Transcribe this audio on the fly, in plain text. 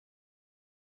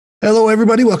Hello,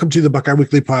 everybody. Welcome to the Buckeye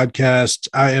Weekly Podcast.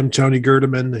 I am Tony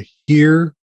Gerdeman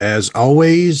here, as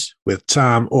always, with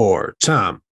Tom Orr.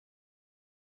 Tom,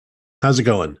 how's it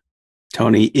going?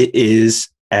 Tony, it is,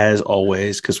 as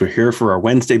always, because we're here for our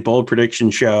Wednesday bold prediction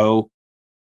show.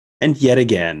 And yet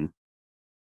again,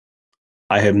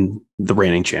 I am the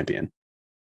reigning champion.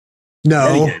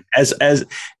 No. Again,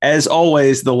 as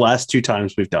always, the last two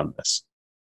times we've done this.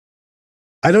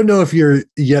 I don't know if you're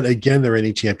yet again the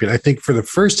reigning champion. I think for the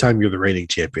first time you're the reigning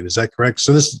champion. Is that correct?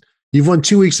 So you've won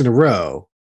 2 weeks in a row.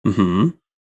 Mm-hmm.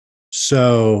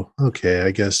 So, okay,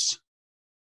 I guess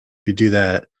you do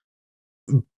that.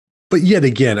 But yet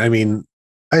again, I mean,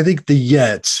 I think the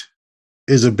yet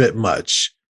is a bit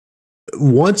much.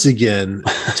 Once again,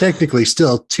 technically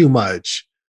still too much,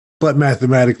 but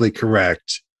mathematically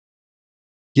correct.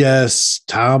 Yes,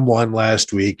 Tom won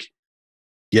last week.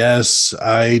 Yes,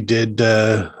 I did.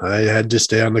 I had to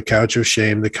stay on the couch of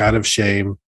shame, the Cot of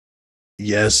Shame.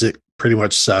 Yes, it pretty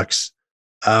much sucks.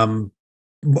 But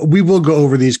we will go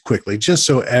over these quickly, just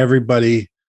so everybody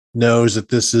knows that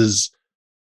this is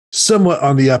somewhat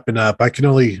on the up and up. I can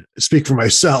only speak for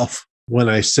myself when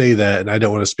I say that, and I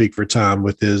don't want to speak for Tom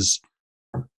with his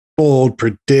bold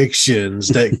predictions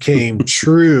that came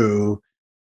true.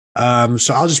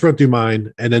 So I'll just run through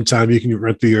mine, and then Tom, you can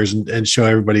run through yours and show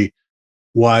everybody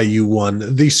why you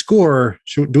won. The score,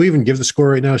 do we even give the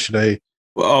score right now? Should I?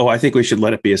 Oh, I think we should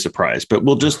let it be a surprise, but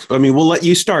we'll let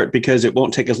you start because it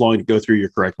won't take as long to go through your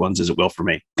correct ones as it will for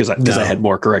me because I had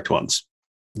more correct ones.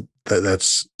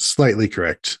 That's slightly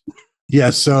correct.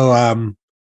 Yeah. So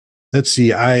let's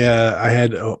see. I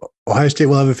had Ohio State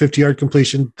will have a 50-yard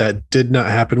completion. That did not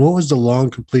happen. What was the long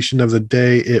completion of the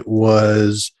day? It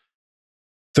was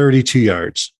 32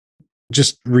 yards.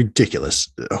 Just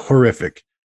ridiculous. Horrific.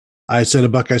 I said a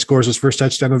Buckeye scores his first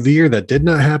touchdown of the year. That did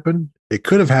not happen. It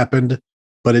could have happened,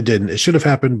 but it didn't. It should have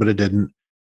happened, but it didn't.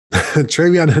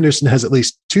 TreVeyon Henderson has at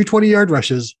least two 20-yard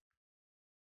rushes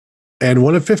and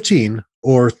 1 of 15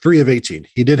 or 3 of 18.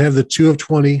 He did have the 2 of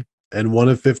 20 and 1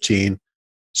 of 15.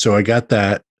 So I got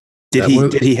that. Did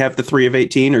he have the 3 of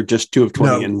 18 or just 2 of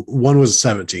 20? No, and one was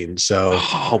 17. So,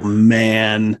 oh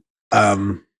man.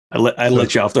 I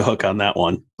let you off the hook on that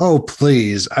one. Oh,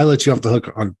 please. I let you off the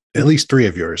hook on at least 3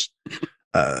 of yours.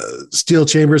 Steel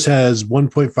Chambers has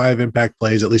 1.5 impact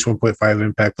plays, at least 1.5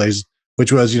 impact plays,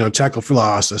 which was, tackle for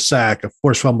loss, a sack, a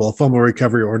forced fumble, a fumble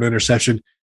recovery, or an interception.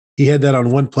 He had that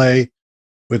on one play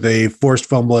with a forced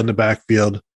fumble in the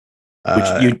backfield.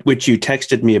 Which you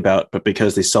texted me about, but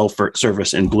because the cell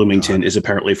service in Bloomington is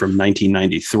apparently from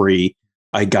 1993,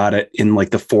 I got it in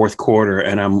like the fourth quarter,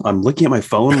 and I'm looking at my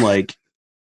phone like,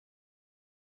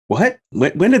 what?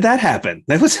 When did that happen?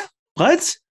 That was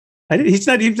what? He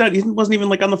wasn't even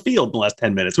like on the field in the last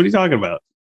 10 minutes. What are you talking about?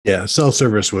 Yeah, cell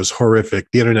service was horrific.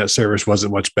 The internet service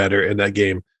wasn't much better in that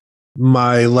game.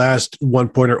 My last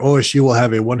one-pointer, OSU will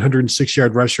have a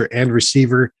 106-yard rusher and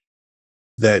receiver.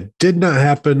 That did not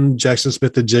happen. Jackson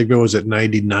Smith-Njigba was at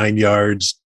 99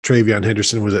 yards. TreVeyon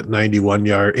Henderson was at 81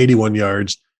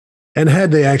 yards. And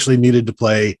had they actually needed to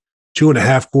play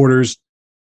 2.5 quarters,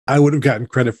 I would have gotten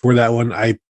credit for that one.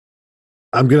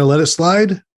 I'm going to let it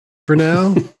slide for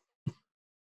now.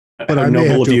 But how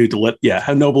noble of you to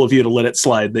let it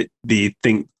slide. That the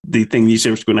thing you said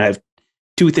was going to have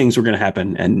 2 things were going to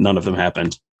happen, and none of them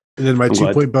happened. And then my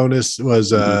 2-point bonus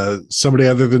was somebody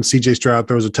other than CJ Stroud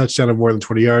throws a touchdown of more than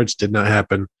 20 yards. Did not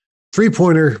happen.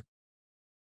 3-pointer.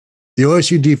 The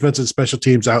OSU defense and special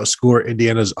teams outscore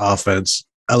Indiana's offense,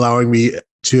 allowing me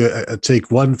to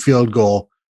take 1 field goal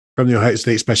from the Ohio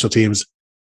State special teams.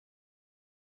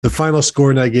 The final score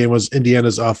in that game was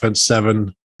Indiana's offense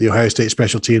 7, the Ohio State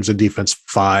special teams and defense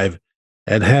 5.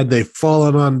 And had they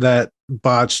fallen on that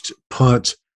botched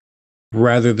punt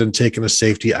rather than taking a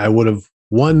safety, I would have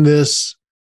won this.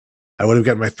 I would have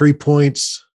gotten my 3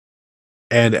 points,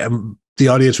 and the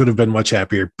audience would have been much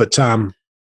happier. But Tom,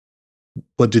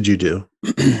 what did you do?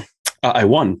 I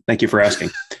won. Thank you for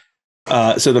asking.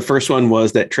 So the first one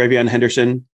was that TreVeyon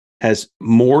Henderson has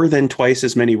more than twice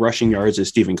as many rushing yards as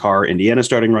Stephen Carr, Indiana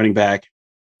starting running back.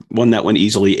 Won that one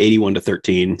easily,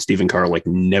 81-13. Stephen Carr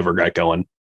never got going.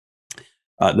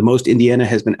 The most Indiana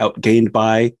has been outgained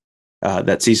by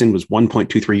that season was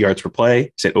 1.23 yards per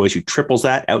play. Said OSU triples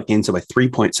that, outgains it by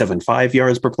 3.75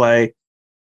 yards per play.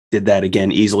 Did that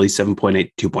again easily,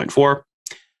 7.8,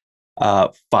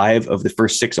 2.4. 5 of the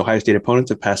first 6 Ohio State opponents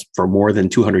have passed for more than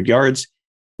 200 yards.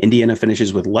 Indiana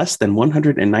finishes with less than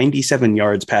 197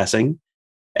 yards passing.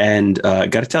 And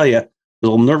got to tell you, a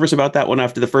little nervous about that one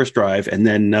after the first drive. And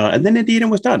then Indiana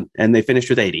was done, and they finished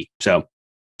with 80. So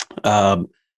I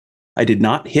did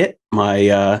not hit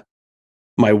my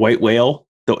my white whale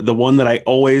The one that I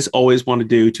always want to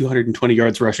do, 220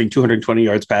 yards rushing, 220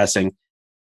 yards passing,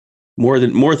 more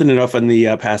than enough on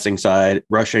the passing side,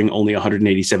 rushing only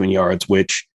 187 yards,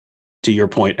 which, to your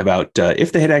point about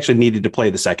if they had actually needed to play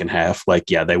the second half,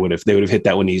 they would have hit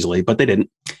that one easily, but they didn't.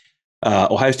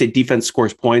 Ohio State defense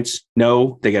scores points.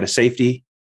 No, they got a safety,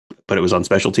 but it was on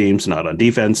special teams, not on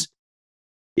defense.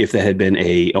 If there had been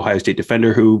a Ohio State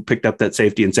defender who picked up that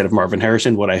safety instead of Marvin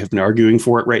Harrison, would I have been arguing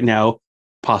for it right now?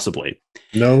 Possibly.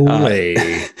 No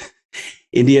way.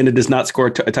 Indiana does not score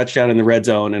a touchdown in the red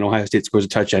zone, and Ohio State scores a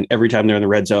touchdown every time they're in the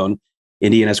red zone.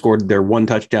 Indiana scored their one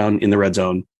touchdown in the red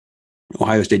zone.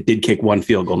 Ohio State did kick one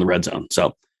field goal in the red zone.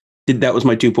 So that was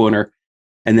my 2-pointer.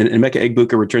 And then Emeka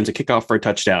Egbuka returns a kickoff for a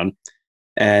touchdown.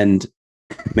 And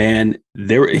man,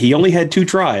 he only had 2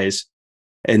 tries.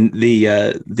 And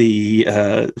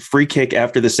the free kick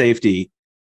after the safety,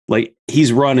 like,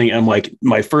 he's running. I'm like,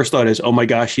 my first thought is, oh my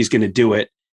gosh, he's going to do it.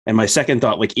 And my second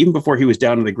thought, like, even before he was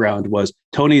down on the ground, was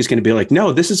Tony is going to be like,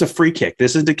 no, this is a free kick.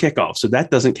 This is the kickoff. So that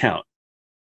doesn't count.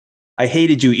 I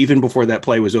hated you even before that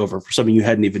play was over for something you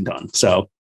hadn't even done. So,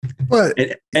 but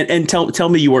and tell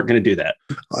me you weren't going to do that.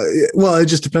 Well, it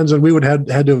just depends on, we would have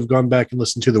had to have gone back and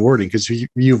listened to the wording, because if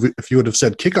you would have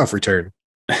said kickoff return,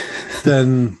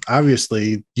 then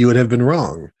obviously you would have been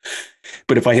wrong.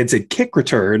 But if I had said kick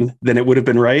return, then it would have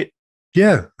been right.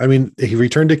 Yeah. I mean, he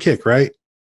returned a kick, right?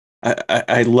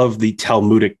 I love the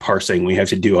Talmudic parsing we have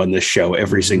to do on this show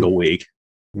every single week.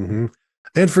 Mm-hmm.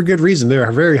 And for good reason. There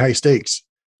are very high stakes,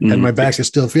 and my back is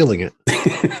still feeling it.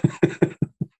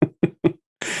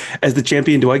 As the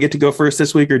champion, do I get to go first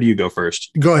this week, or do you go first?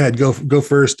 Go ahead. Go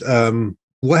first.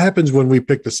 What happens when we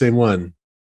pick the same one?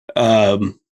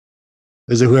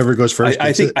 Is it whoever goes first?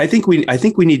 I think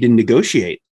we need to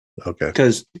negotiate. Okay.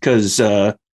 Because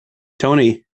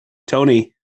Tony,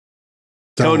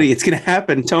 it's going to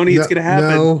happen. Tony, it's going to happen.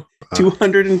 No.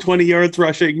 220 yards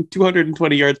rushing,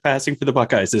 220 yards passing for the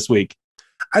Buckeyes this week.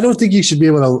 I don't think you should be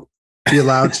able to be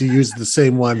allowed to use the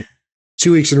same one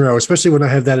 2 weeks in a row, especially when I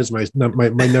have that as my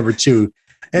number 2.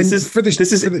 And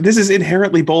this is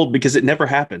inherently bold because it never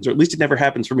happens, or at least it never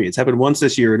happens for me. It's happened once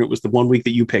this year, and it was the one week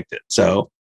that you picked it. So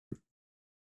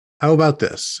how about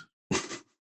this?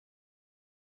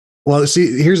 Well,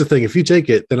 see, here's the thing. If you take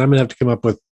it, then I'm going to have to come up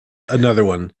with another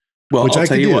one. Well,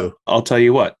 I'll tell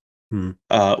you what.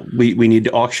 We need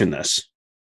to auction this.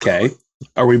 Okay.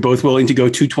 Are we both willing to go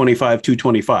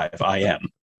 225? I am.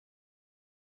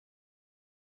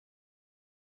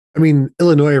 I mean,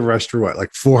 Illinois rushed for what,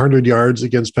 like 400 yards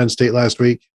against Penn State last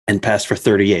week, and passed for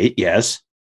 38. Yes.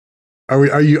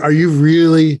 Are you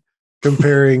really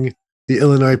comparing the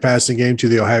Illinois passing game to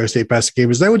the Ohio State passing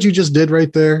game? Is that what you just did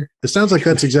right there? It sounds like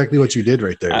that's exactly what you did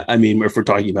right there. I mean, if we're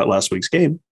talking about last week's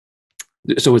game.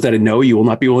 So was that a no? You will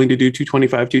not be willing to do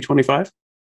 225?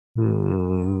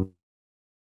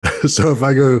 So if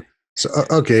I go,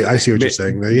 okay, I see what you're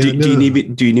saying. Yeah,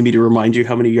 do you need me to remind you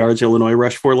how many yards Illinois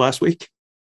rushed for last week?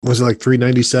 Was it like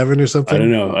 397 or something? I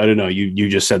don't know. You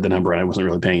just said the number, and I wasn't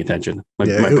really paying attention. My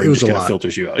brain it was just kind of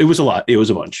filters you out. It was a lot. It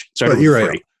was a bunch. But you're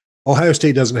right. Ohio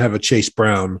State doesn't have a Chase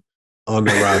Brown on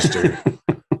the roster.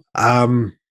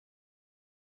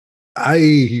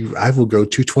 I will go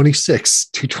 226.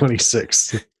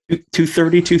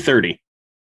 230.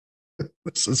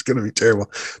 This is going to be terrible.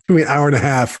 It's going to be an hour and a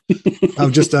half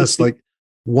of just us, like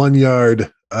 1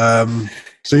 yard.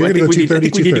 So you're going to go 230. I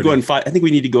think we need to go in 5. I think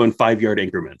we need to go in 5-yard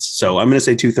increments. So I'm going to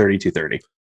say 230.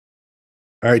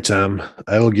 All right, Tom.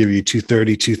 I will give you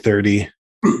 230.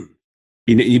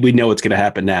 We know what's going to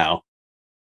happen now.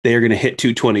 They are going to hit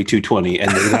 220,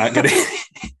 and they're not going to.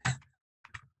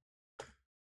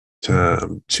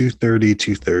 Tom,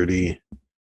 230.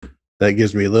 That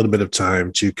gives me a little bit of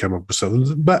time to come up with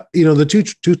something. But,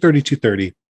 the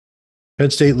 230.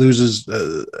 Penn State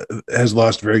has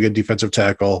lost a very good defensive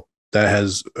tackle. That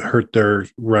has hurt their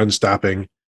run stopping.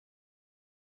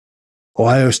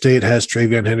 Ohio State has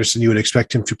TreVeyon Henderson. You would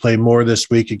expect him to play more this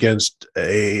week against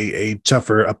a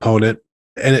tougher opponent.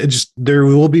 And there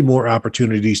will be more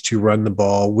opportunities to run the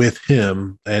ball with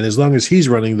him. And as long as he's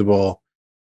running the ball,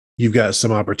 you've got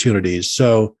some opportunities.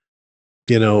 So,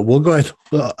 we'll go ahead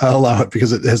and allow it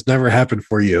because it has never happened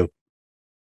for you.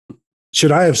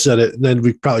 Should I have said it, then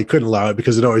we probably couldn't allow it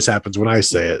because it always happens when I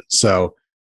say it. So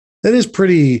that is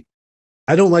pretty.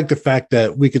 I don't like the fact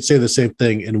that we could say the same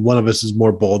thing and one of us is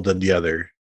more bold than the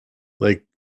other. Like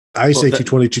I say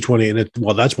 220, and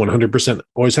that's 100%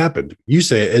 always happened. You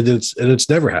say it, and it's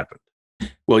never happened.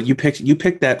 Well, you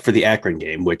picked that for the Akron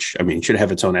game, which I mean should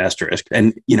have its own asterisk.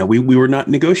 And we were not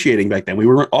negotiating back then. We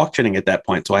weren't auctioning at that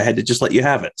point, so I had to just let you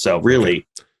have it. So really,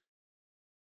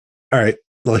 all right.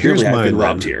 Well, here's mine. I've been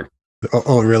robbed here.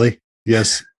 Oh, really?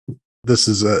 Yes, this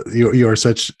is you are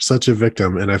such a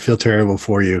victim, and I feel terrible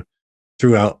for you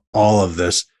throughout all of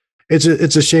this.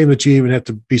 It's a shame that you even have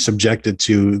to be subjected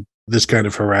to this kind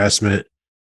of harassment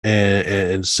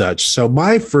and such. So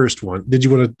my first one, did you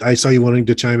want to? I saw you wanting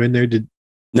to chime in there.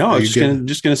 No, I was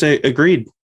just gonna say agreed.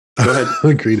 Go ahead.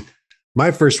 Agreed.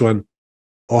 My first one,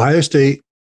 Ohio State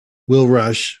will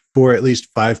rush for at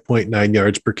least 5.9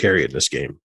 yards per carry in this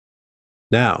game.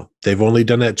 Now, they've only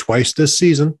done that twice this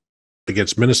season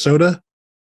against Minnesota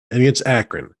and against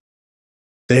Akron.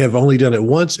 They have only done it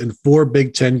once in 4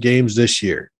 Big Ten games this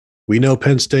year. We know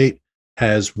Penn State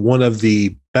has one of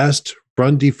the best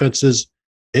run defenses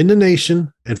in the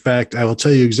nation. In fact, I will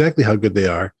tell you exactly how good they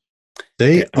are.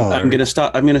 I'm going to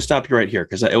stop you right here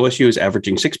because OSU is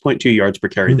averaging 6.2 yards per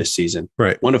carry this season.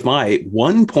 Right. One of my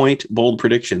 1-point bold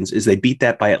predictions is they beat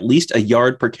that by at least a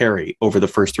yard per carry over the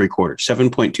first 3 quarters,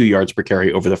 7.2 yards per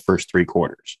carry over the first 3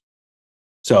 quarters.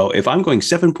 So if I'm going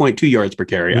 7.2 yards per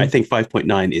carry, I think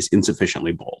 5.9 is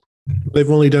insufficiently bold. They've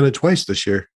only done it twice this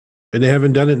year, and they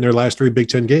haven't done it in their last 3 Big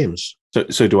Ten games.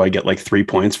 So do I get like 3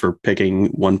 points for picking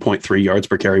 1.3 yards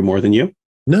per carry more than you?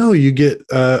 No, you get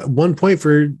 1 point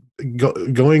for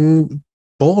going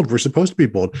bold. We're supposed to be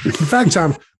bold. In fact,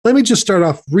 Tom, let me just start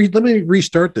off. Let me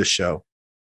restart this show.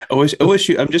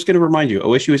 OSU. I'm just going to remind you,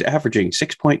 OSU is averaging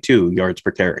 6.2 yards per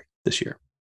carry this year.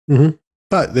 Mm-hmm.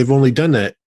 But they've only done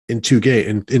that in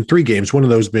 3 games. One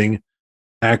of those being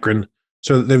Akron.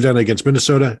 So they've done it against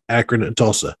Minnesota, Akron, and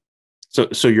Tulsa.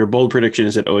 So your bold prediction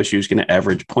is that OSU is going to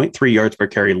average 0.3 yards per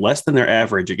carry less than their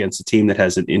average against a team that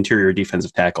has an interior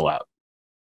defensive tackle out.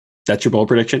 That's your bold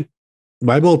prediction?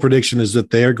 My bold prediction is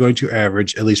that they are going to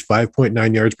average at least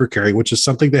 5.9 yards per carry, which is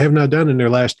something they have not done in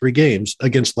their last 3 games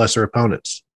against lesser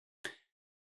opponents.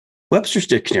 Webster's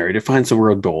Dictionary defines the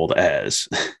word bold as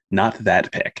not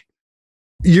that pick.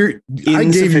 I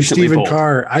gave you Stephen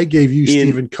Carr. I gave you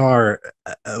Stephen Carr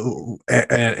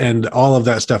and all of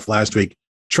that stuff last week,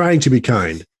 trying to be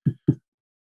kind.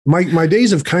 My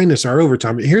days of kindness are over,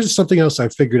 Tom. Here's something else I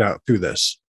figured out through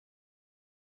this.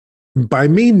 By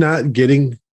me not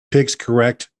getting picks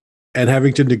correct and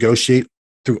having to negotiate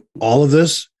through all of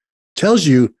this tells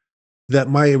you that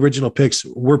my original picks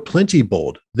were plenty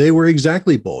bold. They were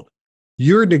exactly bold.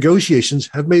 Your negotiations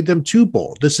have made them too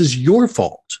bold. This is your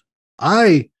fault.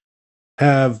 I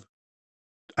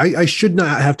should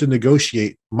not have to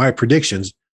negotiate my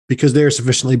predictions because they are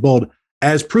sufficiently bold,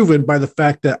 as proven by the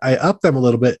fact that I up them a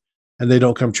little bit and they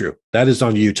don't come true. That is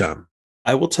on you, Tom.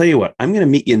 I will tell you what, I'm going to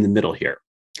meet you in the middle here.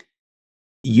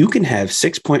 You can have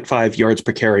 6.5 yards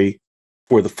per carry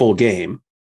for the full game.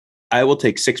 I will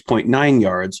take 6.9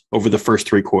 yards over the first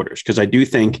 3 quarters because I do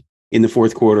think in the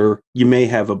fourth quarter, you may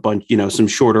have a bunch, some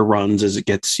shorter runs as it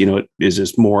gets,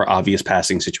 is more obvious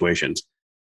passing situations.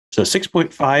 So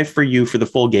 6.5 for you for the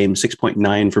full game,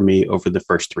 6.9 for me over the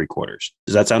first 3 quarters.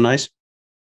 Does that sound nice?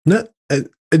 No,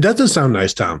 it doesn't sound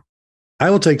nice, Tom.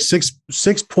 I will take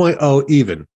 6.0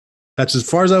 even. That's as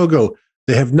far as I will go.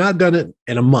 They have not done it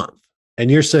in a month. And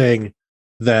you're saying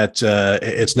that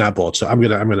it's not bold. So I'm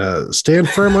gonna stand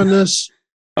firm on this.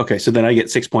 Okay, so then I get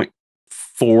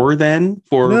 6.4 then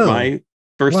for my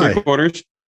first 3 quarters.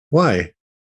 Why?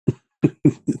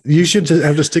 You should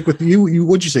have to stick with you.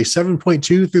 What'd you say?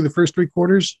 7.2 through the first 3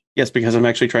 quarters? Yes, because I'm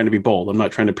actually trying to be bold. I'm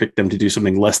not trying to pick them to do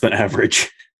something less than average.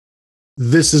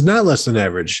 This is not less than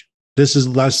average. This is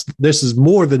less. This is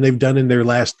more than they've done in their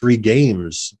last 3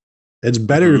 games. It's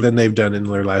better than they've done in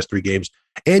their last 3 games.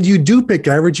 And you do pick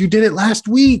average. You did it last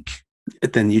week.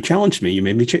 Then you challenged me. You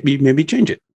made me change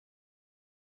it.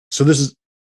 So this is,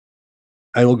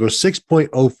 I will go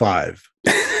 6.05.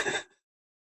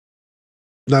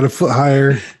 Not a foot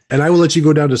higher. And I will let you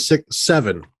go down to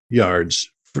 7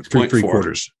 yards for 3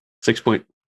 quarters. 6.4.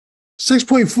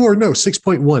 No,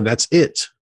 6.1. That's it.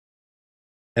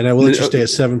 And I will let you stay at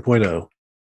 7.0.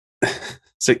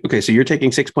 Okay, so you're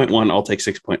taking 6.1. I'll take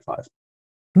 6.5.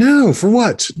 No, for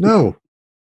what? No.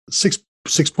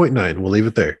 6.9. We'll leave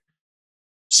it there.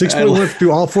 6.1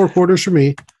 through all 4 quarters for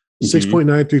me.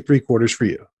 6.9 through 3 quarters for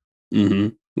you. Mm-hmm.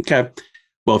 Okay.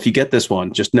 Well, if you get this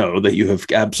one, just know that you have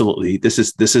absolutely this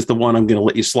is the one I'm going to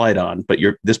let you slide on. But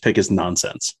this pick is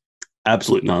nonsense.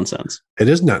 Absolute nonsense. It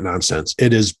is not nonsense.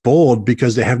 It is bold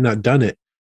because they have not done it.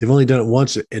 They've only done it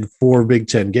once in 4 Big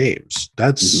Ten games.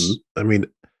 That's, I mean,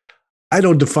 I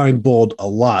don't define bold a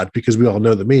lot because we all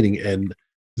know the meaning. And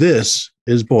this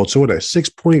is bold. So what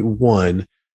 6.1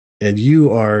 and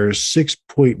you are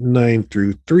 6.9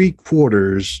 through 3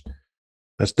 quarters.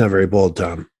 That's not very bold,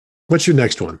 Tom. What's your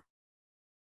next one?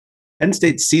 Penn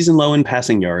State's season low in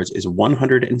passing yards is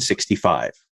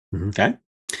 165. Okay.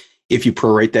 If you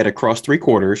prorate that across 3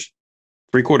 quarters,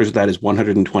 Three quarters of that is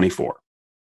 124.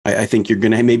 I think you're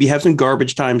going to maybe have some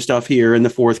garbage time stuff here in the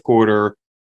fourth quarter,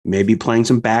 maybe playing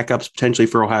some backups potentially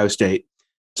for Ohio State.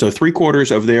 So three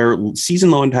quarters of their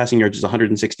season low in passing yards is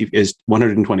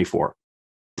 124.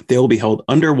 They will be held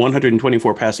under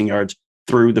 124 passing yards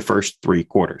through the first three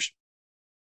quarters.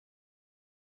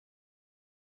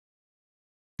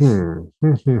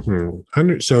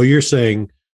 So you're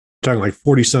saying, talking like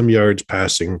 40 some yards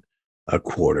passing a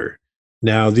quarter.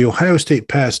 Now, the Ohio State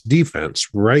pass defense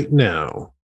right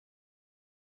now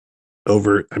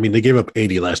they gave up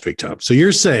 80 last week, Tom. So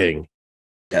you're saying.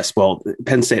 Yes, well,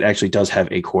 Penn State actually does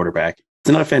have a quarterback.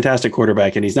 It's not a fantastic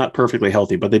quarterback, and he's not perfectly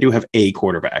healthy, but they do have a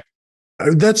quarterback.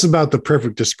 That's about the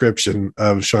perfect description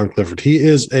of Sean Clifford. He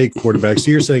is a quarterback.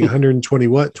 So you're saying 120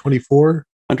 what? 24?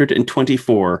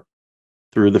 124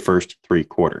 through the first three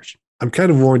quarters. I'm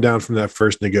kind of worn down from that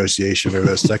first negotiation or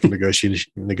that second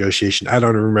negotiation. I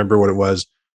don't remember what it was.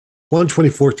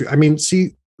 124 through. I mean,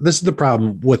 see, this is the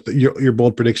problem with your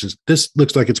bold predictions. This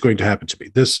looks like it's going to happen to me.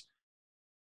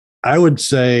 I would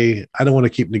say I don't want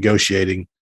to keep negotiating.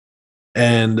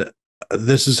 And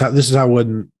this is how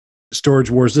when Storage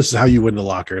Wars, this is how you win the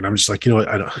locker. And I'm just like, you know what?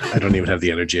 I don't even have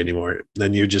the energy anymore.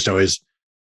 Then you're just always,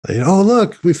 oh,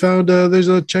 look, we found there's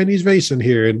a Chinese vase in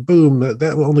here, and boom,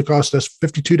 that will only cost us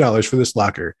 $52 for this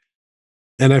locker.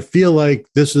 And I feel like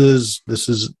this is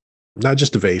not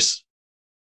just a vase,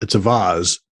 it's a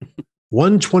vase.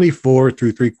 124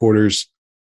 through three quarters.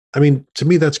 I mean, to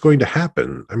me, that's going to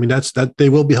happen. I mean, that they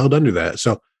will be held under that.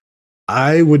 So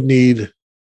I would need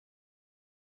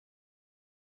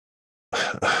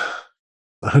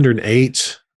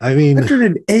 108. I mean,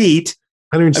 108.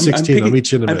 116. I'll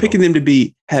meet you in the middle. I'm picking them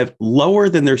to have lower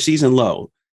than their season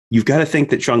low. You've got to think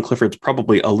that Sean Clifford's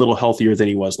probably a little healthier than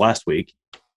he was last week.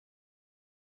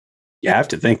 You have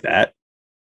to think that.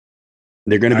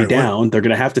 They're going to be down. They're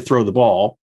going to have to throw the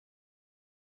ball.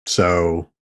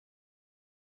 So,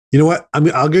 you know what? I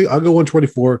mean, I'll go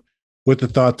 124 with the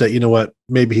thought that, you know what,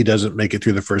 maybe he doesn't make it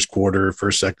through the first quarter,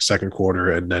 second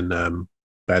quarter, and then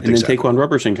bad things happen. Taquan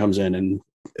Roberson comes in and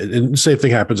the same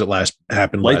thing happened last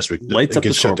week. Lights up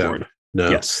the scoreboard. No.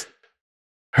 Yes.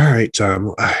 All right,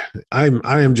 Tom. I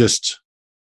am just.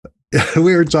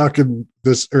 We were talking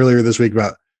this earlier this week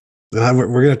about we're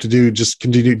gonna have to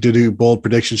continue to do bold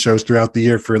prediction shows throughout the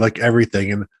year for like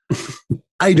everything, and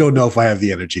I don't know if I have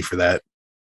the energy for that.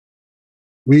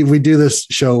 We do this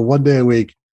show one day a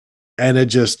week, and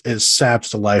it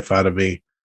saps the life out of me.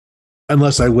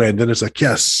 Unless I win, then it's like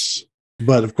yes,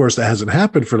 but of course that hasn't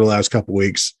happened for the last couple of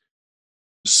weeks.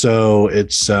 So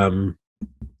it's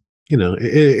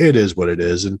it is what it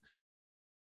is, and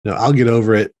I'll get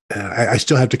over it. I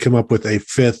still have to come up with a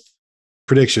fifth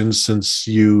prediction since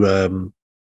you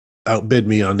outbid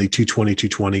me on the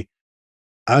 220.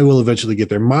 I will eventually get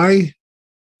there.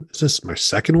 Is this my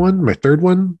second one? My third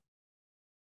one?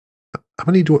 How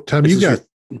many Tom you got?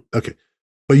 Okay,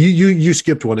 but you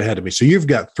skipped one ahead of me, so you've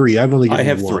got three. I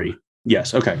have one. Three.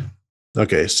 Yes.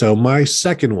 Okay. So my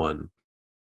second one,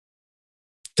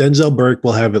 Denzel Burke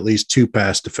will have at least two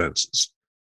pass defenses.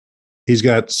 He's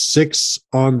got 6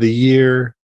 on the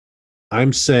year.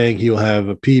 I'm saying he'll have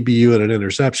a PBU and an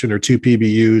interception, or 2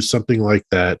 PBUs, something like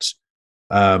that.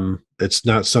 It's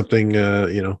not something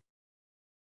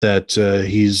that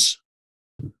he's.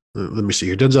 Let me see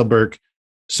here. Denzel Burke,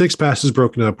 6 passes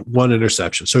broken up, 1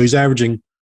 interception. So he's averaging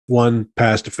 1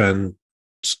 pass defense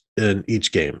in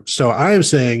each game. So I am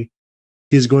saying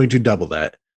he's going to double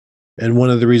that. And one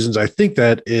of the reasons I think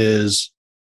that is,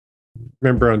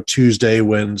 remember on Tuesday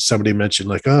when somebody mentioned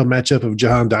like, matchup of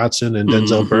Jahan Dotson and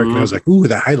Denzel Burke. And I was like, ooh,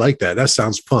 I like that. That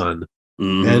sounds fun.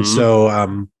 Mm-hmm. And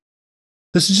so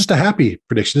this is just a happy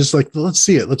prediction. It's like, let's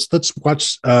see it. Let's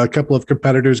watch a couple of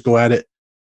competitors go at it.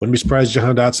 Wouldn't be surprised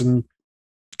Jahan Dotson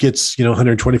gets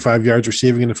 125 yards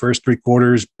receiving in the first 3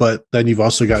 quarters, but then you've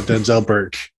also got Denzel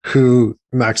Burke who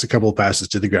knocks a couple of passes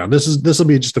to the ground. This will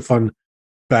be just a fun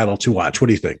battle to watch. What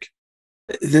do you think?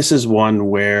 This is one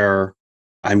where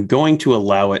I'm going to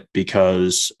allow it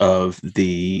because of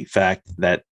the fact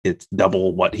that it's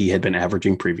double what he had been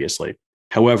averaging previously.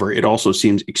 However, it also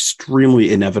seems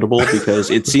extremely inevitable because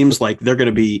it seems like they're not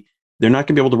going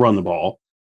to be able to run the ball.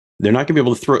 They're not going to be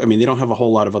able to throw. I mean, they don't have a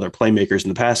whole lot of other playmakers in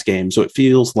the pass game. So it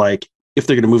feels like if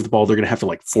they're going to move the ball, they're going to have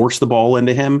to force the ball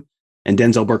into him. And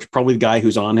Denzel Burke's probably the guy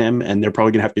who's on him. And they're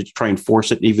probably going to have to try and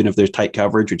force it, even if there's tight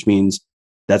coverage, which means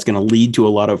that's going to lead to a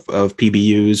lot of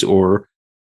PBUs or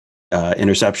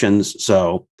interceptions.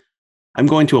 So I'm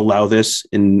going to allow this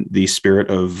in the spirit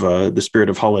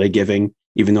of holiday giving,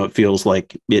 even though it feels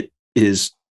like it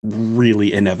is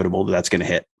really inevitable that that's going to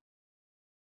hit.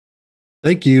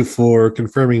 Thank you for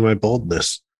confirming my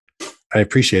boldness. I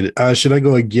appreciate it. Should I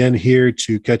go again here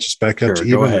to catch us back up to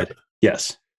even? Go ahead.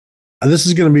 Yes. This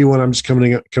is going to be one I'm just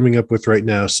coming up with right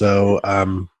now. So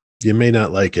you may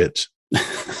not like it.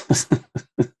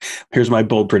 Here's my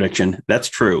bold prediction. That's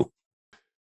true.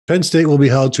 Penn State will be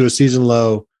held to a season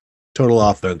low total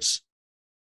offense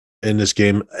in this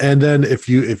game. And then if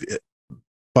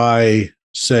by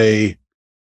say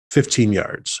 15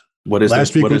 yards,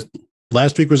 last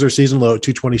week was their season low at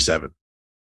 227.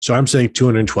 So I'm saying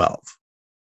 212.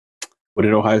 What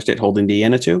did Ohio State hold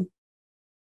Indiana to?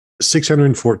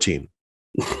 614.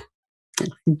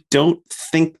 Don't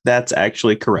think that's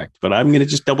actually correct, but I'm going to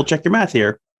just double check your math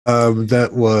here.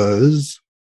 That was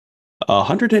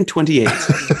 128.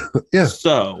 Yeah.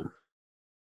 So,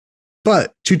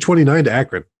 but 229 to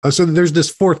Akron. So there's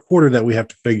this fourth quarter that we have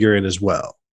to figure in as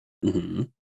well. Mm-hmm.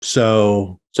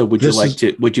 So would you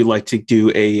like to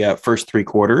do a first three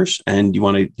quarters? And you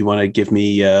want to give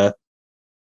me the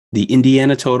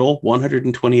Indiana total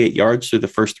 128 yards through the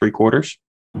first three quarters?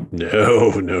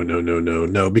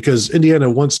 No, because Indiana,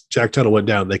 once Jack Tuttle went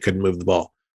down, they couldn't move the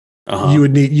ball. Uh-huh. You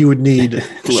would need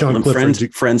Sean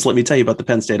Clifford. Friends, let me tell you about the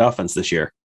Penn State offense this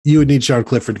year. You would need Sean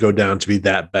Clifford to go down to be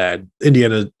that bad.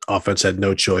 Indiana offense had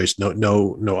no choice, no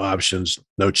options,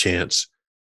 no chance.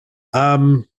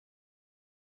 No,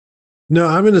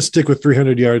 I'm going to stick with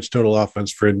 300 yards total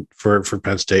offense for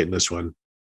Penn State in this one.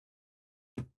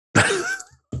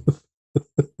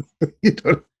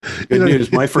 Good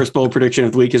news. My first bold prediction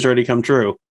of the week has already come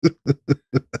true.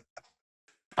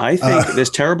 I think this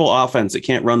terrible offense that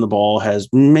can't run the ball, has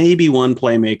maybe one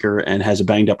playmaker, and has a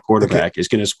banged up quarterback is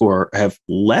going to have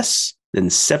less than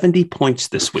 70 points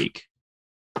this week.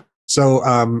 So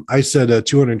I said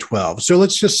 212. So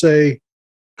let's just say,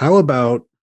 how about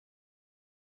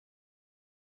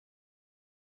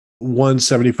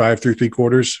 175 through three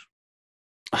quarters?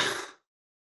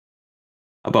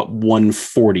 About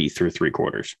 140 through three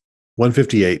quarters.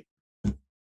 158.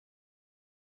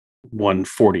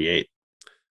 148.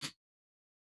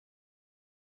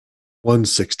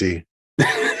 160.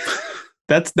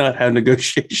 That's not how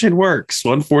negotiation works.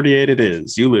 148 it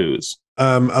is. You lose.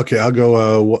 Okay, I'll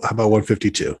go how about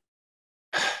 152?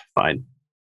 Fine.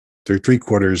 Through three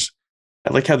quarters.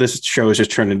 I like how this show is just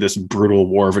turning this brutal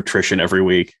war of attrition every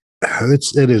week.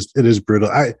 It is brutal.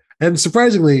 And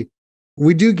surprisingly,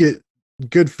 we do get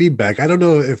good feedback. I don't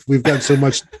know if we've got so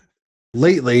much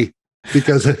lately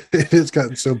because it has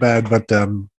gotten so bad, but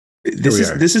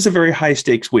this is a very high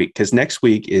stakes week, because next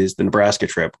week is the Nebraska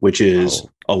trip, which is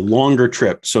a longer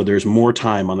trip. So there's more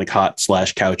time on the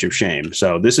Cot/Couch of Shame.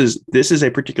 So this is a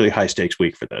particularly high stakes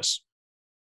week for this.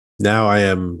 Now I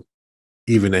am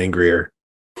even angrier.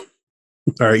 All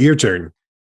right, your turn.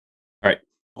 All right.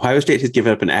 Ohio State has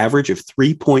given up an average of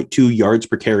 3.2 yards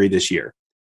per carry this year.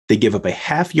 They give up a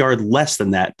half yard less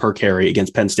than that per carry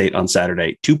against Penn State on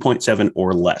Saturday, 2.7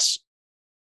 or less.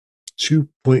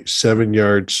 2.7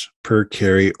 yards per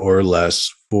carry or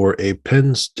less for a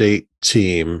Penn State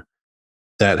team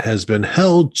that has been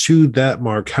held to that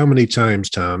mark how many times,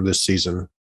 Tom, this season?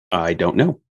 I don't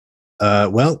know.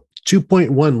 Well,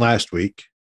 2.1 last week,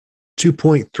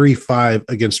 2.35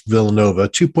 against Villanova,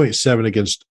 2.7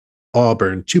 against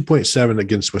Auburn, 2.7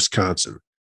 against Wisconsin.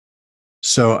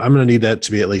 So I'm going to need that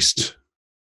to be at least,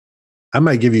 I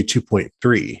might give you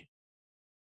 2.3.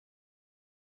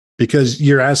 Because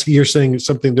you're saying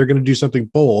something, they're going to do something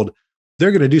bold. They're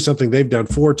going to do something they've done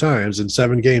 4 times in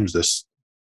 7 games this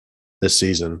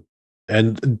season.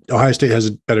 And Ohio State has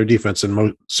a better defense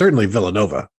than certainly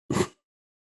Villanova.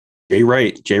 Jay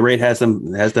Wright has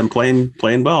them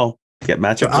playing well. Get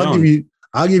matchup zone.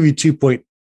 I'll give you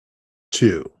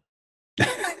 2.2.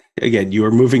 Again, you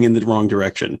are moving in the wrong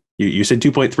direction. You said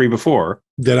 2.3 before.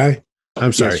 Did I?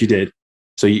 I'm sorry. Yes, you did.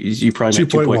 So you probably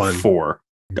meant 2.4.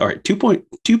 All right,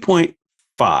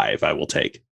 2.5 I will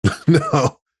take.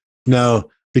 No,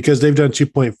 because they've done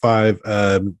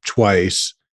 2.5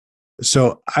 twice.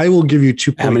 So I will give you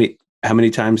 2. How many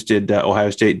times did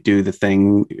Ohio State do the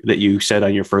thing that you said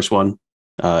on your first one,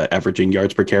 averaging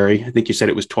yards per carry? I think you said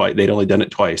it was twice. They'd only done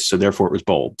it twice, so therefore it was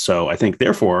bold. So I think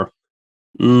therefore,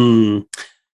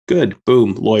 good.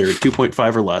 Boom, lawyer,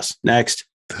 2.5 or less. Next.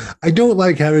 I don't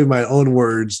like having my own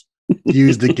words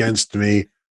used against me.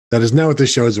 That is not what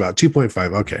this show is about.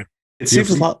 2.5. Okay. It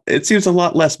seems a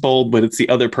lot less bold when it's the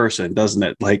other person, doesn't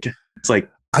it? Like, it's like,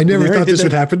 I never thought this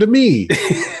would happen to me.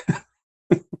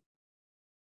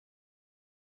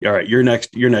 All right, your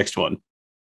next one.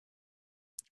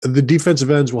 The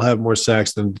defensive ends will have more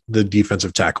sacks than the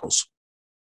defensive tackles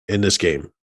in this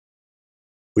game.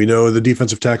 We know the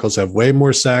defensive tackles have way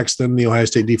more sacks than the Ohio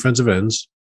State defensive ends.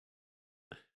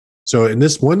 So in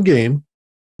this one game,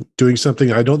 doing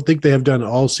something I don't think they have done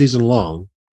all season long.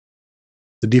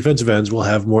 The defensive ends will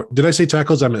have more. Did I say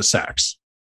tackles? I meant sacks.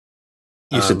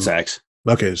 You said sacks.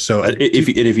 Okay, so if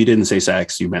you didn't say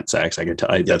sacks, you meant sacks. I can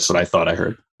tell. Yes. That's what I thought I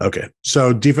heard. Okay,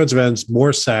 so defensive ends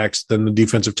more sacks than the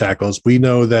defensive tackles. We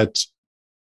know that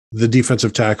the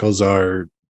defensive tackles are,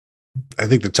 I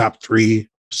think, the top 3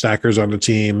 sackers on the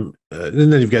team,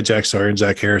 and then you've got Jack Sawyer and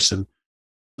Zach Harrison,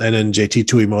 and then JT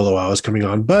Tuimoloau is coming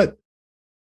on, but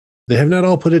they have not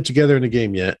all put it together in a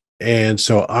game yet, and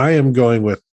so I am going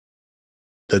with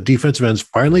the defensive ends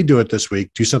finally do it this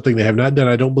week, do something they have not done,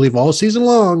 I don't believe, all season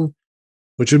long,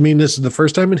 which would mean this is the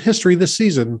first time in history this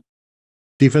season,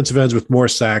 defensive ends with more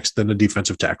sacks than the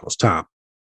defensive tackles. Tom,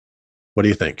 what do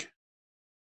you think?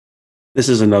 This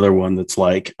is another one that's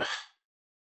like,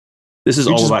 this is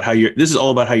all about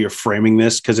how you're framing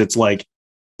this, because it's like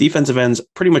defensive ends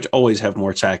pretty much always have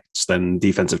more sacks than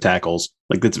defensive tackles.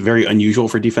 Like, it's very unusual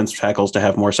for defensive tackles to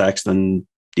have more sacks than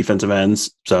defensive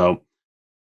ends. So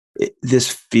this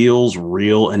feels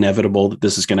real inevitable that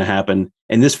this is going to happen.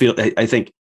 And I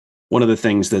think one of the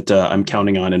things that I'm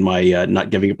counting on in my not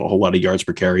giving up a whole lot of yards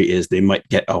per carry is they might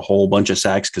get a whole bunch of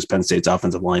sacks, because Penn State's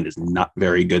offensive line is not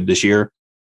very good this year.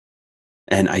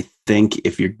 And I think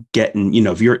if you're getting,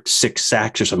 if you're at 6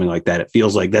 sacks or something like that, it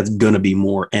feels like that's going to be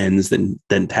more ends than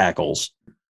tackles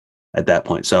at that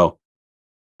point. So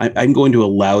I'm going to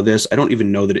allow this. I don't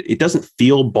even know that it doesn't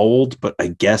feel bold, but I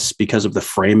guess because of the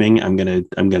framing, I'm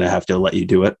gonna have to let you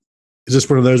do it. Is this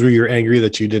one of those where you're angry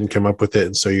that you didn't come up with it,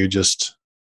 and so you just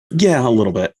a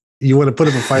little bit. You want to put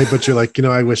up a fight, but you're like,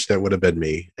 I wish that would have been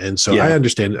me. And so I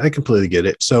understand. I completely get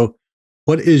it. So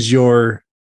what is your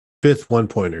 5th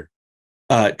one-pointer?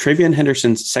 TreVeyon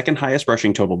Henderson's second highest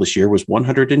rushing total this year was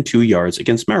 102 yards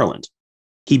against Maryland.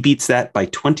 He beats that by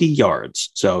 20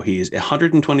 yards. So he's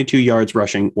 122 yards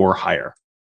rushing or higher.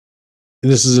 And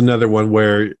this is another one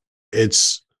where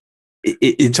it's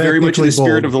very much in the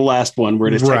spirit of the last one, where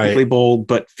it is technically bold,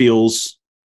 but feels...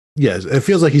 Yes, it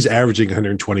feels like he's averaging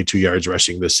 122 yards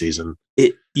rushing this season.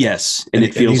 Yes, and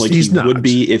it feels like he would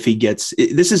be if he gets.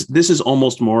 This is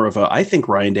almost more of a. I think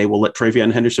Ryan Day will let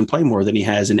TreVeyon Henderson play more than he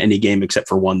has in any game except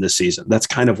for one this season. That's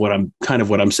kind of what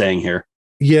I'm saying here.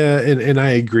 Yeah, and I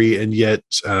agree, and yet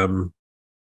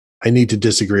I need to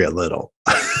disagree a little,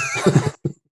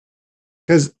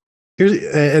 because here's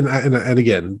and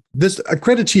again, this a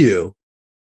credit to you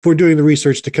for doing the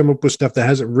research to come up with stuff that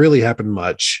hasn't really happened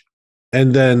much.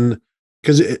 And then,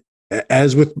 because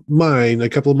as with mine, a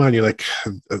couple of mine, you're like,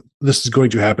 this is going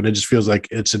to happen. It just feels like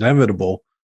it's inevitable.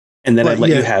 And then I let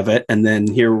you have it. And then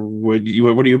here, what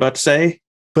are you about to say?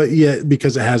 But yeah,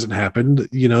 because it hasn't happened,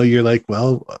 you're like,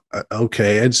 well,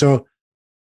 okay. And so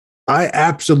I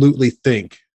absolutely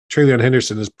think TreVeyon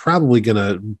Henderson is probably going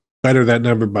to better that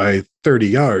number by 30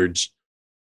 yards.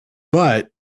 But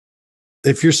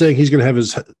if you're saying he's going to have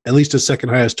at least his second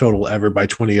highest total ever by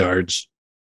 20 yards,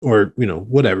 or,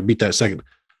 whatever, beat that second,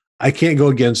 I can't go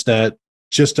against that,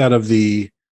 just out of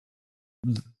the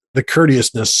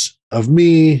courteousness of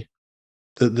me,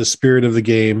 the spirit of the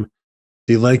game,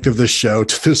 the length of the show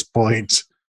to this point,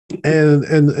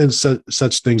 and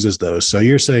such things as those. So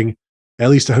you're saying at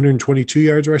least 122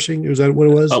 yards rushing? Was that what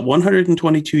it was?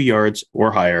 122 yards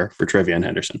or higher for TreVeyon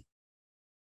Henderson.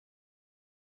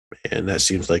 And that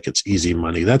seems like it's easy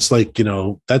money. That's like,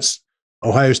 that's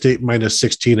Ohio State minus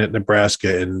 16 at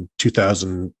Nebraska in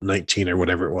 2019 or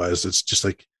whatever it was. It's just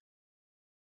like,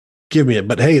 give me it.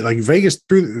 But hey, like Vegas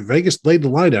laid the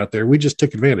line out there. We just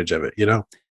took advantage of it,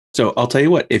 So I'll tell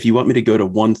you what, if you want me to go to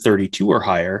 132 or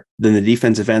higher, then the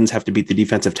defensive ends have to beat the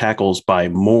defensive tackles by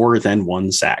more than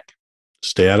 1 sack.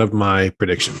 Stay out of my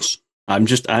predictions.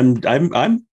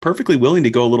 I'm perfectly willing to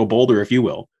go a little bolder, if you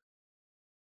will.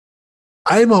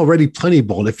 I'm already plenty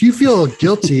bold. If you feel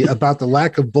guilty about the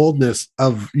lack of boldness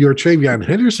of your TreVeyon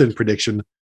Henderson prediction,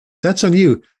 that's on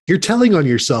you. You're telling on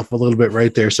yourself a little bit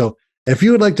right there. So if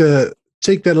you would like to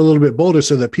take that a little bit bolder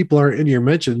so that people aren't in your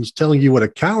mentions telling you what a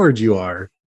coward you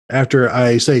are after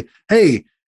I say, hey,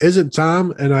 isn't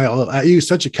Tom and I you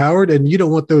such a coward, and you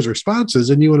don't want those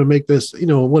responses and you want to make this,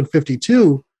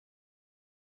 152,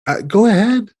 go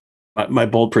ahead. My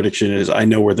bold prediction is I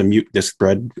know where the mute disk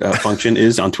thread function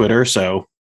is on Twitter. So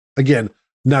again,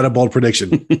 not a bold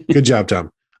prediction. Good job, Tom.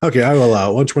 Okay, I will allow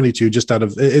 122 just out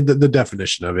of the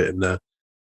definition of it and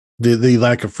the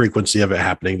lack of frequency of it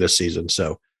happening this season.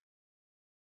 So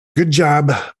good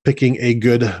job picking a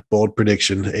good bold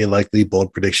prediction, a likely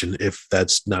bold prediction, if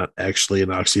that's not actually an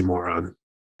oxymoron.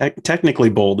 Technically,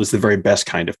 bold is the very best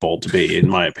kind of bold to be, in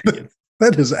my opinion.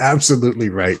 That is absolutely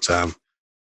right, Tom.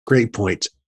 Great point.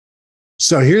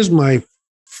 So here's my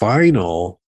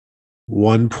final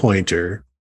one-pointer.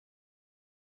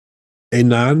 A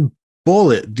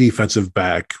non-bullet defensive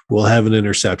back will have an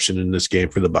interception in this game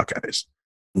for the Buckeyes.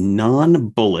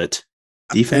 Non-bullet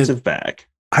defensive back.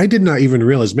 I did not even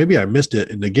realize, maybe I missed it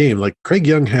in the game. Like Craig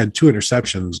Young had 2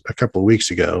 interceptions a couple of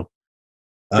weeks ago.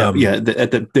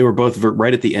 They were both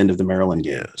right at the end of the Maryland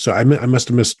game. Yeah, so I must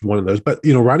have missed one of those. But,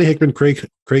 Ronnie Hickman,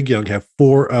 Craig Young have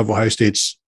 4 of Ohio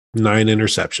State's 9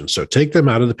 interceptions. So take them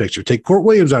out of the picture. Take Court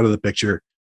Williams out of the picture.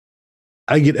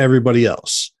 I get everybody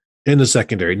else in the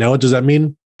secondary. Now, what does that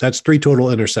mean? That's 3 total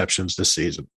interceptions this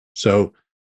season. So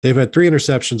they've had 3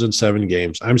 interceptions in 7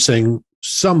 games. I'm saying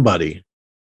somebody,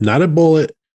 not a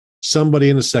bullet, somebody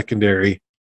in the secondary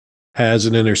has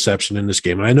an interception in this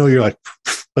game. And I know you're like,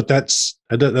 but that's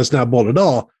not bold at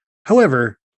all.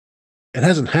 However, it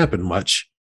hasn't happened much.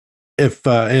 If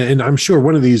and I'm sure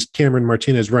one of these Cameron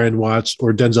Martinez, Ryan Watts,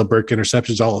 or Denzel Burke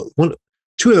interceptions,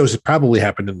 2 of those have probably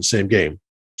happened in the same game.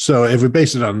 So if we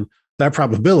base it on that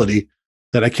probability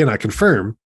that I cannot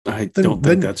confirm, I don't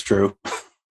think that's true.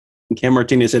 Cam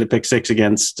Martinez hit a pick 6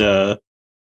 against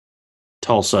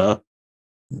Tulsa.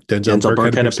 Denzel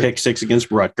Burke had a pick 6 against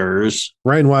Rutgers.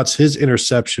 Ryan Watts, his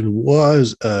interception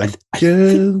was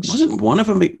against. Wasn't one of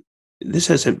them? This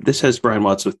has Brian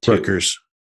Watts with 2.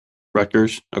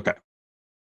 Rutgers. Okay.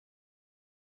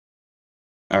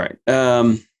 All right.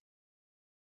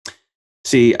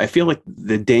 See, I feel like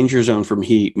the danger zone for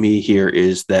me here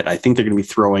is that I think they're going to be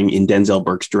throwing in Denzel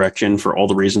Burke's direction for all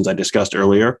the reasons I discussed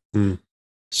earlier.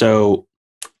 So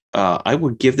I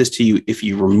would give this to you if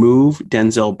you remove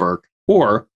Denzel Burke,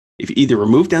 or if you either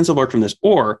remove Denzel Burke from this,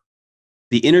 or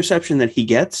the interception that he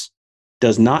gets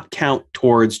does not count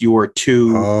towards your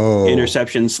 2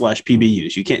 interceptions /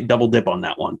 PBUs. You can't double dip on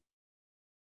that one.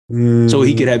 So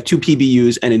he could have 2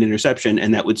 PBUs and an interception,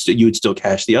 and you would still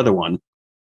cash the other one.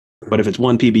 But if it's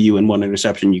 1 PBU and 1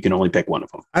 interception, you can only pick one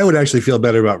of them. I would actually feel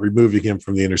better about removing him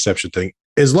from the interception thing,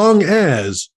 as long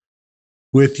as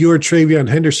with your TreVeyon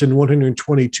Henderson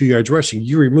 122 yards rushing,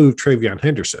 you remove TreVeyon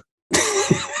Henderson.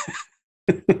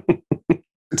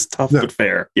 It's tough but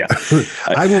fair. Yeah,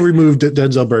 I will remove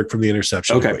Denzel Burke from the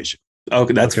interception equation.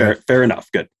 Okay, that's fair. Fair enough.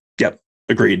 Good. Yep,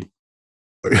 agreed.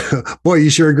 Boy, you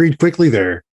sure agreed quickly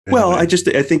there. Well, I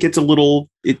think it's a little.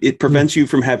 It prevents you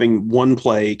from having one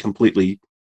play completely.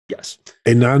 Yes,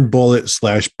 a non-bullet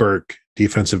 / Burke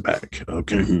defensive back.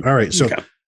 Okay, all right. So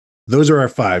those are our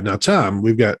 5. Now, Tom,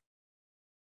 we've got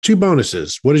 2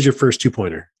 bonuses. What is your first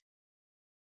 2-pointer?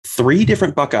 3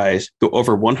 different Buckeyes go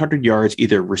over 100 yards,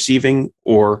 either receiving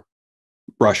or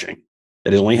rushing.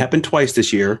 That has only happened twice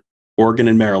this year, Oregon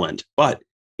and Maryland. But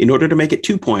in order to make it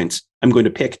 2 points, I'm going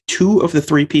to pick 2 of the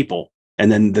 3 people,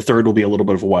 and then the third will be a little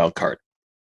bit of a wild card.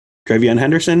 TreVeyon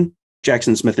Henderson,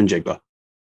 Jackson Smith-Njigba.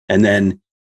 And then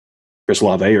Chris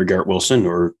Olave or Garrett Wilson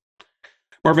or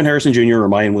Marvin Harrison Jr. or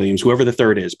Mayan Williams, whoever the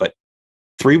third is. But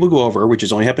 3 will go over, which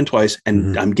has only happened twice,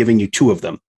 and I'm giving you 2 of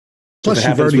them. So Plus,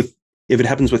 if it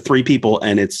happens with 3 people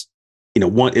and it's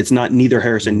one, it's not neither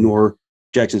Harrison nor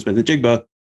Jackson Smith-Njigba,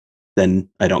 then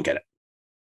I don't get it.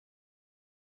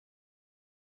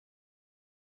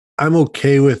 I'm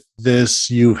okay with this.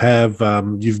 You have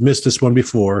you've missed this one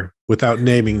before without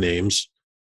naming names.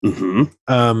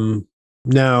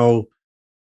 Now,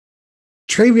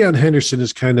 TreVeyon Henderson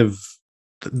is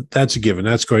that's a given.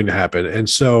 That's going to happen. And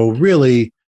so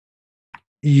really,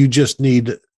 you just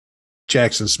need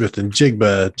Jackson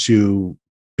Smith-Njigba to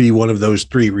be one of those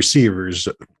 3 receivers,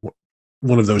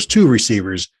 one of those 2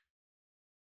 receivers.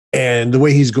 And the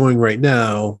way he's going right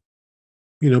now,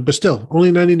 but still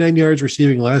only 99 yards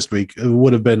receiving last week. It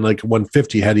would have been like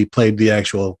 150 had he played the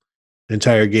actual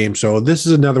entire game. So this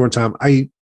is another one, Tom.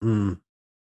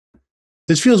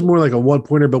 This feels more like a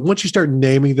 1-pointer, but once you start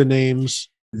naming the names,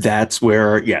 that's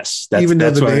where, yes. Even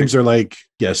though the names are like,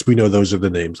 yes, we know those are the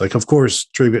names. Like, of course,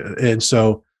 and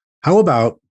so how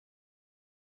about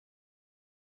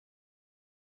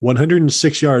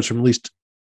 106 yards from at least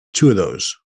 2 of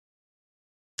those?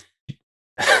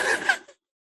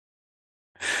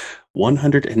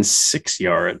 106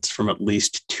 yards from at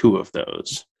least 2 of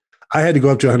those. I had to go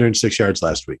up to 106 yards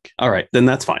last week. All right, then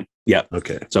that's fine. Yeah.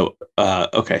 Okay. So,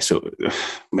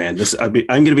 man, I'm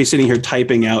going to be sitting here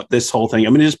typing out this whole thing.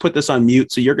 I'm going to just put this on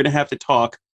mute, so you're going to have to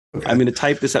talk. Okay. I'm going to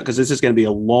type this out because this is going to be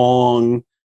a long,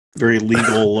 very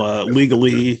legal,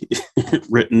 legally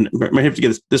written. I might have to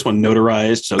get this one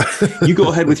notarized. So you go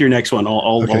ahead with your next one.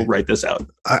 I'll write this out.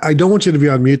 I don't want you to be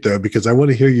on mute though, because I want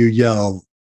to hear you yell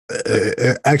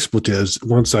expletives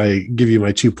once I give you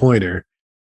my 2-pointer.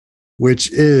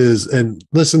 Which is, and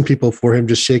listen, people, for him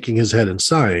just shaking his head and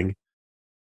sighing,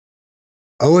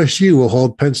 OSU will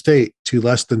hold Penn State to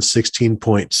less than 16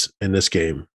 points in this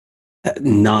game.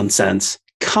 Nonsense.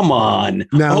 Come on.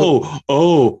 Now,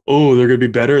 they're going to be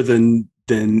better than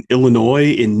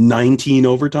Illinois in 19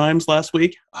 overtimes last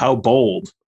week. How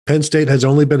bold. Penn State has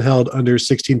only been held under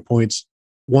 16 points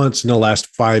once in the last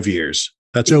 5 years.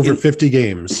 That's over 50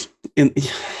 games.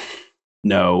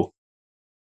 No.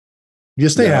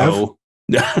 Yes, they have.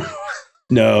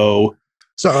 No.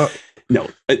 So no,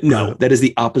 that is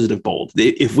the opposite of bold.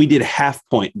 If we did half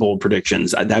point bold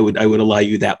predictions, I would allow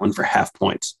you that one for half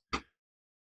points.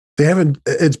 They haven't.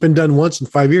 It's been done once in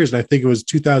 5 years, and I think it was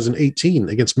 2018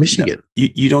 against Michigan. No,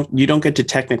 you don't get to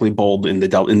technically bold in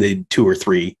the 2 or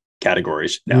 3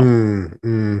 categories. No.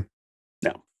 No.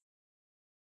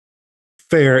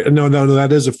 Fair. No,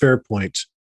 that is a fair point.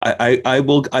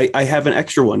 I have an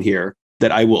extra one here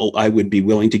that I would be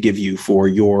willing to give you for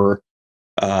your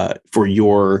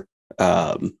 2-pointer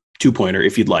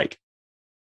if you'd like.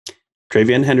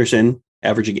 TreVeyon Henderson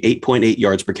averaging 8.8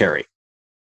 yards per carry.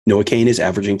 Noah Cain is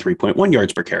averaging 3.1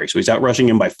 yards per carry. So he's outrushing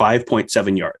him by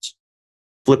 5.7 yards.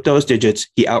 Flip those digits.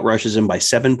 He outrushes him by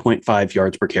 7.5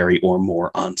 yards per carry or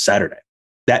more on Saturday.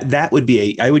 That would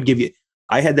be I would give you,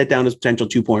 I had that down as potential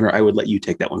 2-pointer. I would let you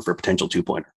take that one for a potential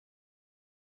 2-pointer.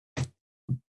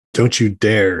 Don't you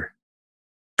dare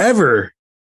ever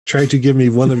try to give me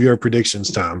one of your predictions,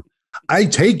 Tom. I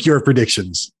take your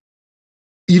predictions.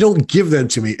 You don't give them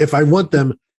to me. If I want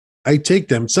them, I take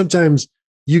them. Sometimes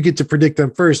you get to predict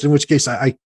them first, in which case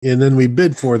I and then we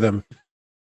bid for them.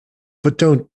 But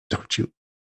don't you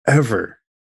ever.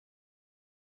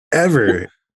 The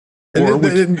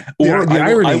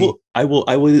irony.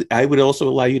 I would also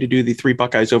allow you to do the 3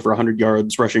 Buckeyes over 100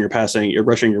 yards rushing or passing, or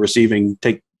rushing or receiving.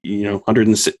 Take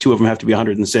 106. 2 of them have to be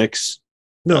 106.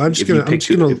 No, I'm just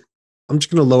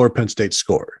gonna lower Penn State's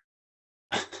score.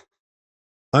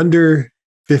 Under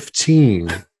 15.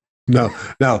 No.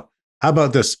 How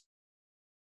about this?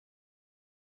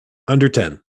 Under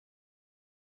 10.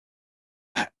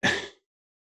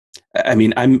 I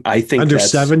mean, I think under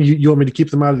 7. You want me to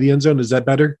keep them out of the end zone? Is that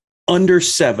better? Under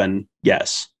 7,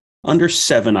 yes. Under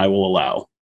 7, I will allow.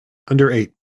 Under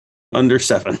 8. Under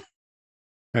 7. All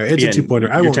right, it's a 2-pointer.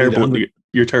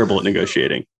 You're terrible at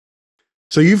negotiating.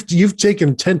 So you've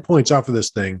taken 10 points off of this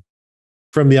thing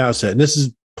from the outset, and this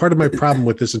is part of my problem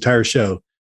with this entire show.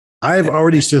 I've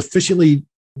already sufficiently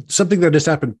something that has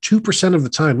happened 2% of the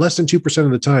time, less than 2%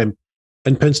 of the time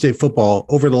in Penn State football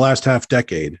over the last half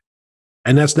decade,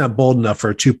 and that's not bold enough for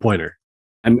a 2-pointer.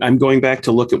 I'm going back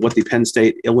to look at what the Penn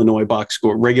State Illinois box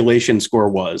score regulation score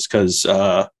was, because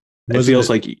it feels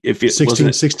like if it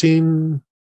 16,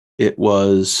 it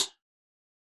was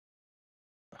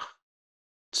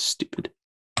stupid.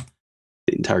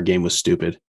 The entire game was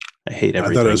stupid. I hate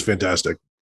everything. I thought it was fantastic.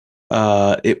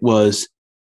 It was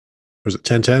it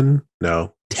 10-10?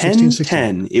 No.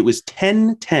 10-10. It was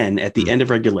 10-10 at the end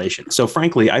of regulation. So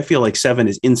frankly, I feel like 7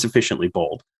 is insufficiently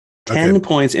bold. 10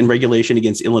 points in regulation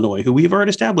against Illinois, who we've already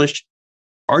established,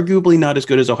 arguably not as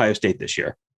good as Ohio State this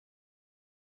year.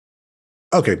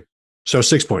 Okay. So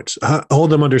 6 points.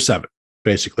 Hold them under 7,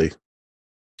 basically.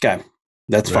 Okay.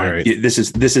 That's fine. Right. This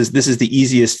is the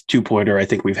easiest 2-pointer I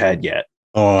think we've had yet.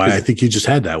 Oh, I think you just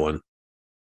had that one.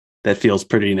 That feels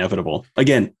pretty inevitable.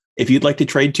 Again, if you'd like to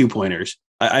trade 2-pointers,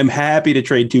 I'm happy to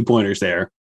trade 2-pointers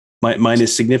there. Mine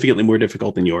is significantly more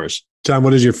difficult than yours. Tom,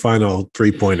 what is your final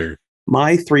 3-pointer?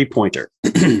 My 3-pointer.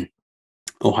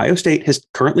 Ohio State has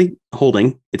currently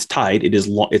holding, it's tied,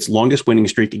 its longest winning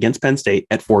streak against Penn State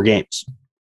at 4 games.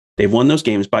 They've won those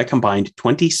games by combined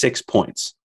 26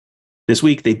 points. This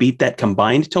week, they beat that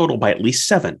combined total by at least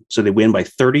 7, so they win by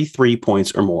 33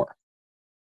 points or more.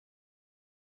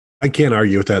 I can't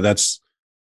argue with that. That's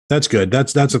good.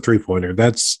 That's a 3-pointer.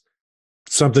 That's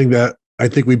something that I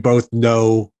think we both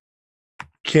know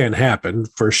can happen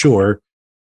for sure.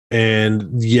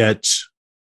 And yet,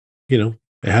 it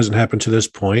hasn't happened to this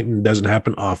point and doesn't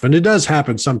happen often. It does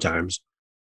happen sometimes,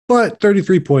 but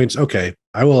 33 points. Okay.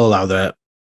 I will allow that.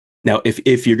 Now,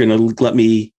 if you're going to let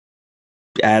me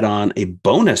add on a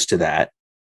bonus to that,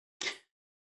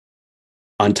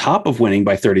 on top of winning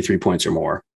by 33 points or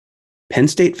more, Penn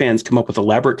State fans come up with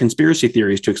elaborate conspiracy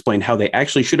theories to explain how they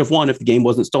actually should have won if the game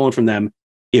wasn't stolen from them.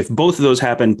 If both of those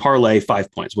happen, parlay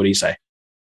 5 points. What do you say?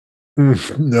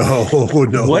 No.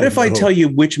 What if I tell you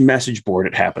which message board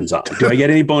it happens on? Do I get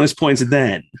any bonus points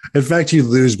then? In fact, you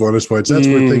lose bonus points. That's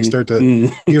where things start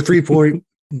to your 3-point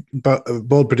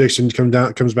bold prediction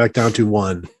comes back down to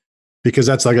 1, because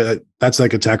that's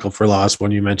like a tackle for loss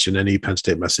when you mention any Penn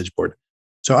State message board.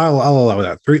 So I'll allow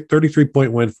that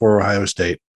 33-point win for Ohio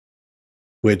State,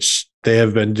 which they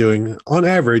have been doing on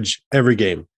average every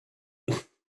game.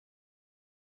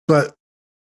 But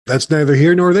that's neither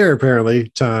here nor there, apparently,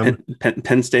 Tom.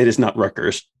 Penn State is not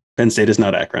Rutgers. Penn State is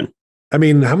not Akron. I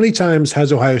mean, how many times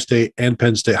has Ohio State and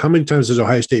Penn State? How many times has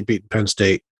Ohio State beaten Penn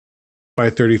State by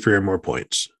 33 or more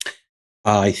points?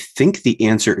 I think the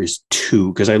answer is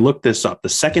 2, because I looked this up. The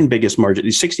second biggest margin,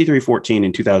 63-14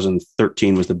 in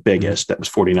 2013 was the biggest. That was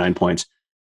 49 points.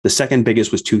 The second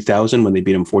biggest was 2000 when they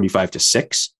beat them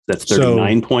 45-6. That's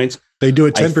 39 points. They do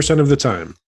it 10% of the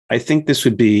time. I think this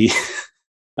would be,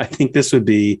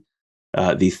 the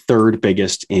third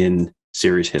biggest in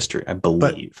series history, I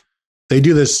believe. But they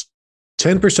do this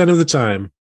 10% of the time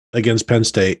against Penn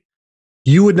State.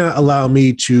 You would not allow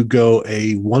me to go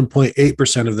a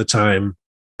 1.8% of the time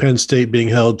Penn State being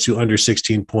held to under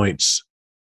 16 points.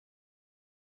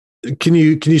 Can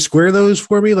you square those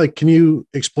for me? Like, can you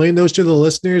explain those to the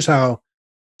listeners, how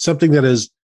something that is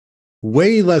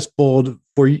way less bold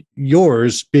for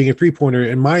yours being a 3-pointer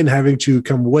and mine having to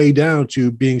come way down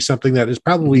to being something that is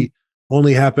probably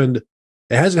only happened.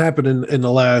 It hasn't happened in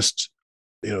the last,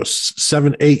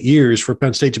 7-8 years for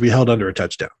Penn State to be held under a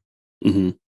touchdown.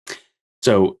 Mm-hmm.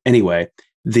 So anyway,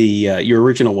 your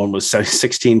original one was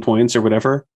 16 points or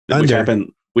whatever, which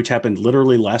happened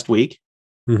literally last week.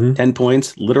 Mm-hmm. 10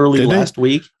 points, literally last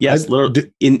week. Yes,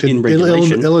 in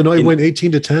regulation. Illinois went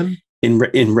 18-10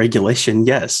 in regulation.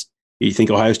 Yes. You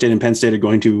think Ohio State and Penn State are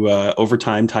going to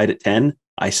overtime tied at 10?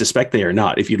 I suspect they are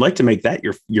not. If you'd like to make that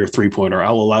your 3-pointer,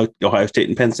 I'll allow Ohio State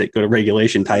and Penn State go to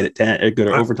regulation tied at 10, go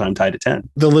to overtime tied at 10.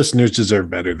 The listeners deserve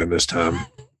better than this, Tom.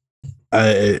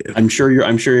 I'm sure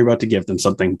you're about to give them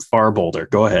something far bolder.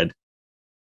 Go ahead.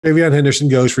 TreVeyon Henderson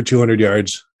goes for 200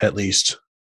 yards at least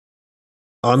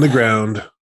on the ground,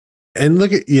 and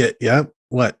look at yeah.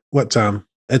 What Tom?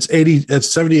 That's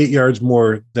 78 yards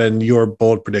more than your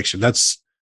bold prediction. That's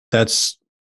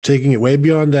taking it way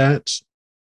beyond that.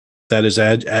 That is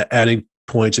adding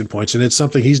points, and it's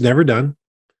something he's never done.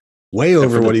 Way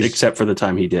over what he's except for the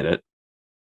time he did it.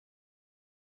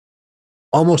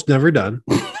 Almost never done.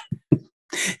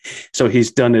 So he's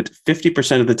done it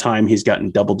 50% of the time. He's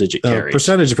gotten double-digit carries.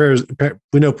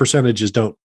 We know percentages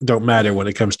don't matter when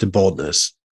it comes to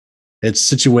boldness. It's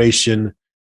situation.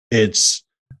 It's,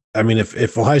 I mean,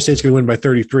 if Ohio State's going to win by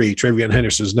 33, TreVeyon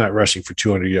Henderson is not rushing for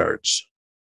 200 yards.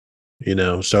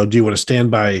 So do you want to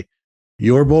stand by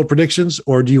your bold predictions,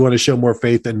 or do you want to show more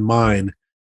faith in mine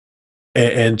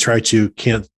and try to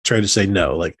say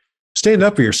no? Like, stand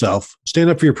up for yourself. Stand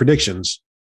up for your predictions.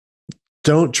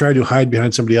 Don't try to hide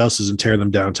behind somebody else's and tear them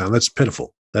downtown. That's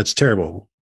pitiful. That's terrible.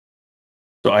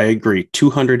 So I agree.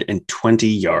 220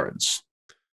 yards.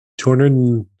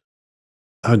 200,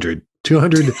 and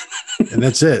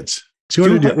that's it.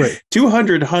 200. Wait.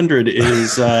 200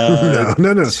 is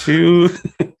no.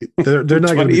 They're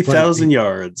not going to be 20,000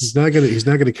 yards. He's not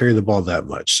going to carry the ball that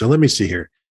much. So let me see here.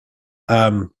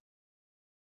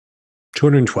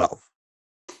 212.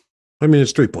 I mean,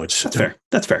 it's 3 points. That's fair.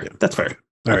 That's fair. Yeah. That's fair.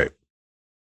 All right.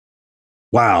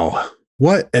 Wow.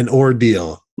 What an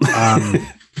ordeal. Gonna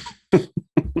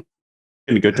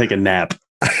go take a nap.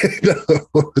 I know.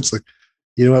 It's like,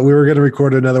 you know what? We were going to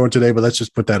record another one today, but let's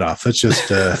just put that off. Let's just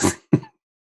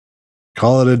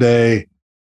call it a day.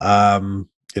 I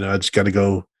just got to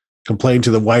go complain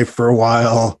to the wife for a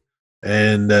while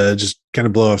and just kind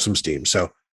of blow off some steam. So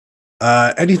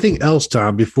anything else,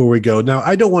 Tom, before we go? Now,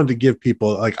 I don't want to give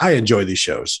people, like, I enjoy these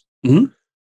shows. Mm-hmm.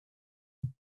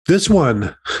 This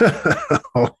one,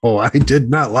 I did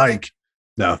not like.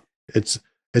 No, it's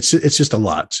just a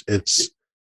lot.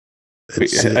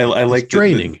 I like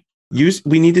draining.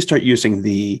 We need to start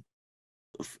using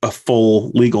a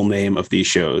full legal name of these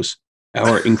shows.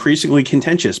 Our increasingly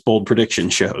contentious bold prediction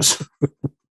shows.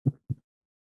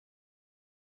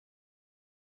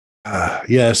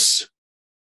 Yes,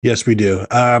 we do.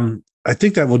 I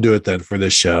think that will do it then for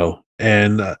this show,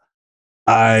 and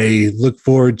I look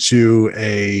forward to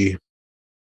a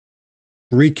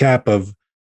recap of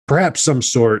perhaps some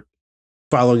sort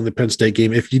following the Penn State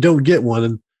game. If you don't get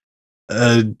one,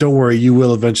 don't worry, you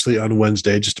will eventually on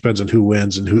Wednesday. It just depends on who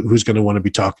wins and who's going to want to be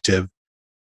talkative.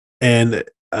 And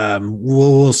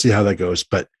we'll see how that goes.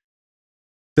 But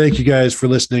thank you guys for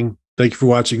listening. Thank you for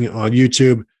watching on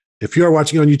YouTube. If you are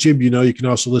watching on YouTube, you can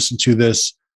also listen to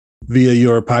this via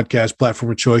your podcast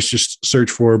platform of choice. Just search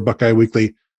for Buckeye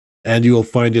Weekly, and you will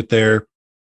find it there.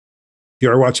 If you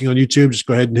are watching on YouTube, just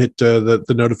go ahead and hit the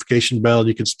notification bell.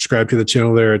 You can subscribe to the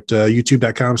channel there at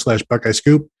youtube.com/Buckeye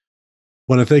Scoop.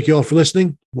 Want to thank you all for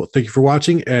listening. Well, thank you for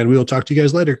watching, and we will talk to you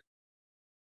guys later.